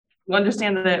we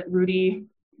understand that Rudy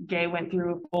Gay went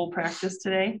through full practice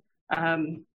today.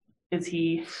 Is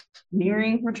he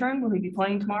nearing return? Will he be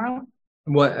playing tomorrow?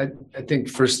 Well, I think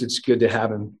first it's good to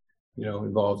have him,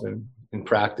 involved in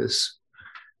practice.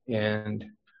 And,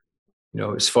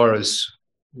 as far as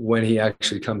when he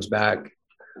actually comes back,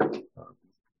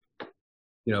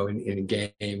 in a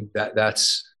game,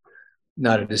 that's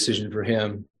not a decision for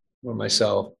him or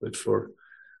myself, but for,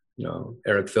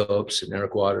 Eric Phillips and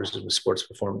Eric Waters and the sports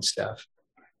performance staff.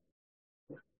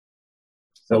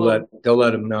 They'll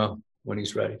let him know when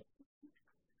he's ready.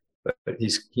 But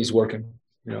he's working,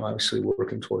 obviously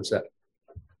working towards that.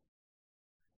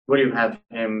 What do you have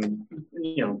him,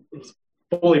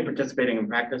 fully participating in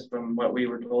practice from what we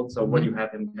were told? So what do you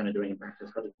have him kind of doing in practice?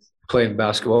 Playing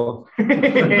basketball. I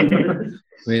mean,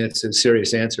 it's a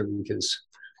serious answer because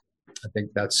I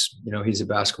think that's, he's a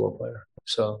basketball player.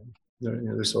 So,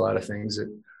 there's a lot of things that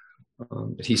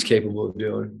he's capable of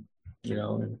doing,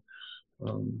 and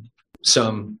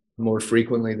some more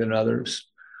frequently than others.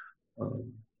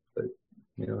 But,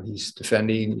 he's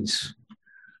defending, he's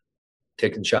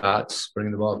taking shots,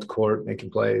 bringing the ball up the court, making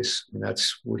plays. And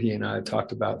that's what he and I have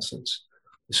talked about since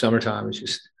the summertime is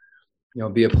just,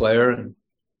 be a player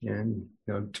and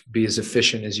to be as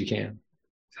efficient as you can.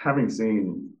 Having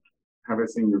seen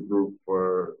your group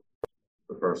for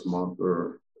the first month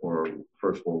or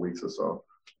first 4 weeks or so,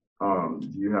 do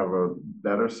you have a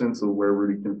better sense of where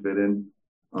Rudy can fit in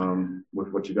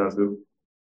with what you guys do?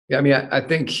 Yeah, I mean, I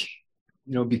think,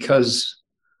 because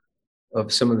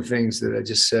of some of the things that I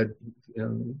just said,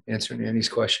 answering Andy's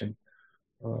question,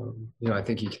 I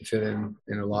think he can fit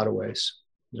in a lot of ways.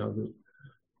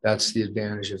 That's the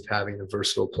advantage of having a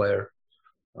versatile player.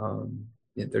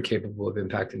 They're capable of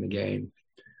impacting the game,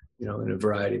 in a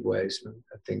variety of ways. And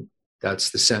I think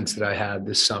that's the sense that I had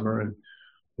this summer. And,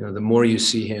 the more you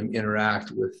see him interact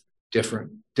with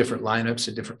different lineups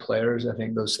and different players, I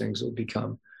think those things will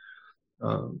become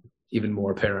even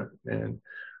more apparent. And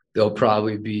they'll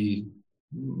probably be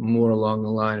more along the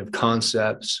line of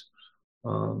concepts,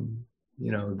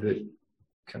 that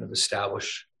kind of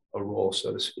establish a role,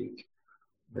 so to speak,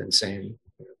 than saying,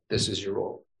 this is your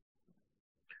role.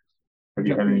 Have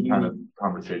you had any kind of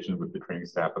conversations with the training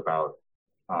staff about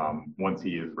once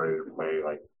he is ready to play,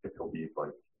 like if he'll be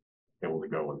like able to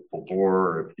go with full bore,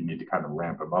 or if you need to kind of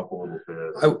ramp him up a little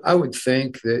bit? I would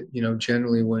think that,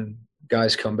 generally when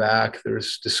guys come back,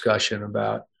 there's discussion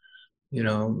about,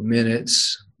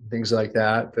 minutes, things like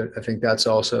that. But I think that's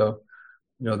also,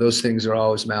 those things are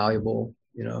always malleable,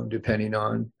 depending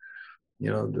on,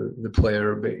 the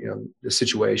player, but, the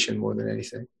situation more than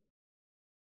anything.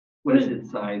 What is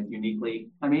his size uniquely?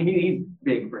 I mean, he's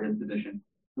big for his position.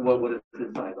 What is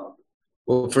his size on?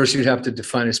 Well, first you'd have to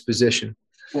define his position.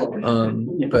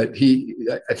 Yeah. But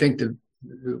I think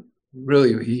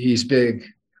really he's big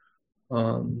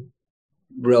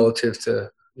relative to,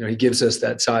 he gives us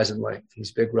that size and length.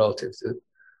 He's big relative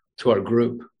to our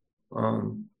group.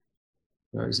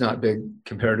 He's not big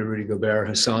compared to Rudy Gobert,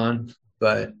 Hassan,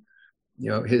 but,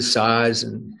 his size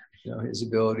and, his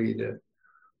ability to,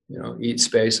 eat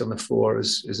space on the floor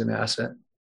is an asset.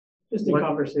 Just in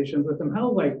conversations with him,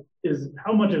 how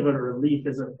much of a relief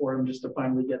is it for him just to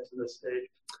finally get to this stage?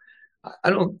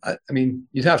 I mean,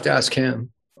 you'd have to ask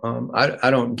him. I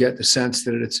don't get the sense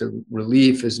that it's a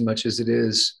relief as much as it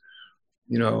is,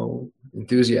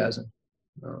 enthusiasm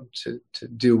to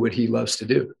do what he loves to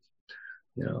do,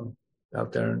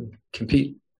 out there and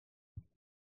compete.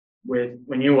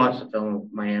 When you watch the film of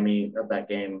Miami of that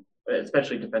game,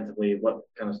 especially defensively, what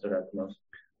kind of stood out the most?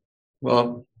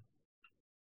 Well,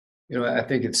 I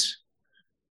think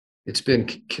it's been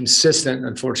consistent,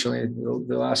 unfortunately,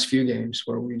 the last few games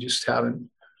where we just haven't,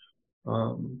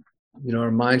 our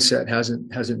mindset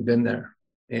hasn't been there.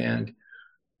 And,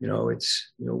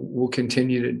 we'll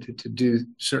continue to do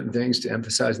certain things to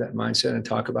emphasize that mindset and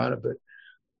talk about it. But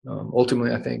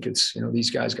ultimately, I think it's, these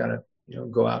guys got to,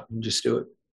 go out and just do it.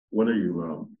 What are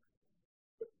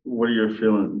your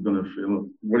feelings going to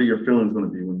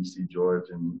be when you see George,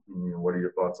 and what are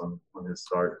your thoughts on his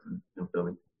start in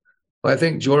Philly? Well, I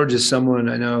think George is someone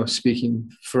I know, speaking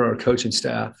for our coaching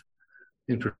staff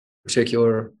in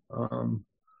particular,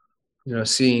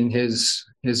 seeing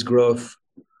his growth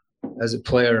as a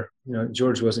player.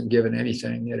 George wasn't given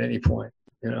anything at any point,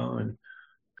 and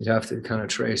you'd have to kind of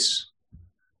trace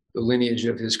the lineage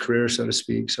of his career, so to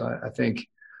speak. So I think,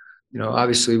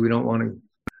 obviously we don't want to,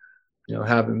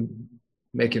 have him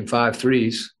making 5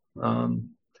 threes.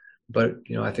 But,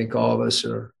 I think all of us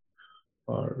are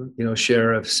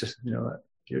share of,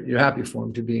 you're happy for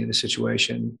him to be in a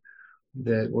situation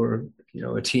that where,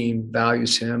 a team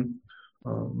values him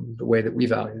the way that we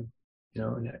value him. you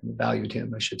know, and valued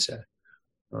him, I should say.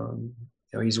 You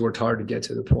know, he's worked hard to get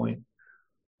to the point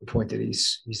that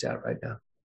he's at right now.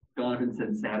 Donovan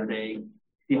said Saturday,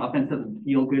 the offense doesn't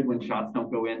feel good when shots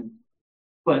don't go in.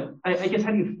 But I guess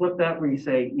how do you flip that where you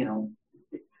say, you know,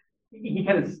 he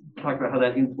kind of talked about how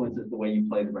that influences the way you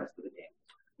play the rest of the game.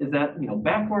 Is that, you know,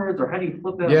 backwards, or how do you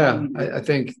flip that? Yeah, I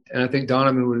think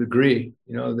Donovan would agree,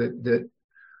 you know, that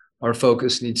our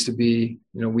focus needs to be,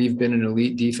 you know, we've been an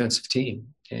elite defensive team,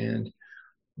 and,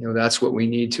 you know, that's what we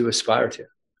need to aspire to.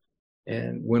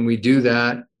 And when we do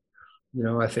that, you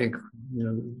know, I think, you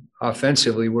know,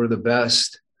 offensively, we're the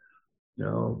best, you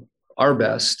know, our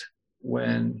best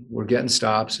when we're getting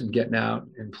stops and getting out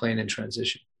and playing in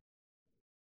transition.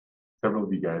 Several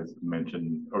of you guys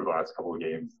mentioned over the last couple of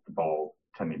games, the ball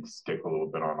tending to stick a little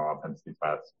bit on offense these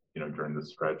last, you know, during this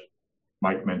stretch.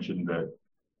 Mike mentioned that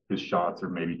his shots are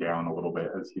maybe down a little bit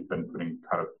as he's been putting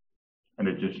kind of an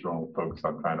additional focus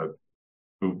on trying to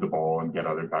move the ball and get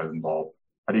other guys involved.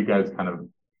 How do you guys kind of,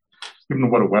 given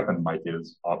what a weapon Mike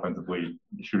is offensively,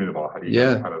 shooting the ball, how do you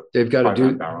guys kind of they've got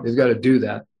to do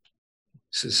that.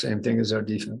 It's the same thing as our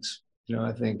defense. You know,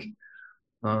 I think,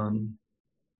 you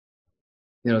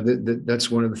know,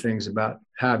 that's one of the things about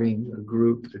having a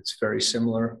group that's very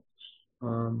similar.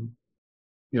 You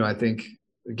know, I think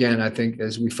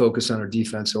as we focus on our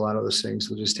defense, a lot of those things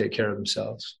will just take care of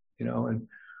themselves, you know, and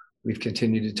we've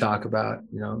continued to talk about,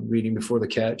 you know, reading before the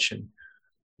catch and,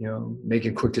 you know,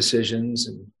 making quick decisions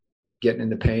and getting in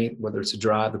the paint, whether it's a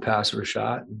drive, a pass, or a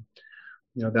shot. And,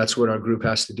 you know, that's what our group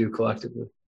has to do collectively.